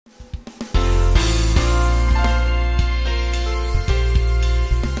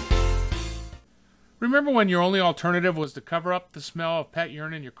remember when your only alternative was to cover up the smell of pet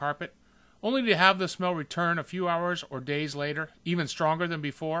urine in your carpet, only to have the smell return a few hours or days later, even stronger than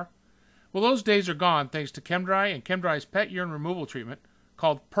before? Well, those days are gone thanks to Chem Dry and Chem Dry's pet urine removal treatment,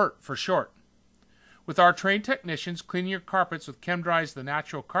 called P.U.R.T for short. With our trained technicians cleaning your carpets with Chem Dry's The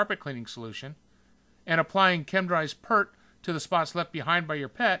Natural Carpet Cleaning Solution, and applying Chem Dry's P.U.R.T to the spots left behind by your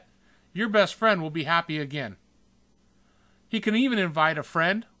pet, your best friend will be happy again. He can even invite a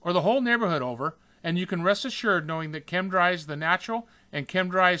friend or the whole neighborhood over, and you can rest assured knowing that Chem Dry's The Natural and Chem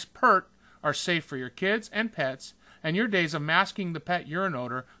Dry's P.U.R.T are safe for your kids and pets, and your days of masking the pet urine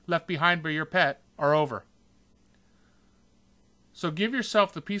odor left behind by your pet are over. So give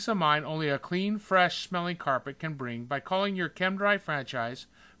yourself the peace of mind only a clean, fresh smelling carpet can bring by calling your Chem Dry franchise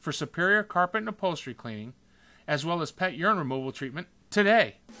for superior carpet and upholstery cleaning, as well as pet urine removal treatment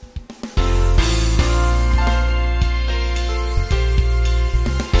today.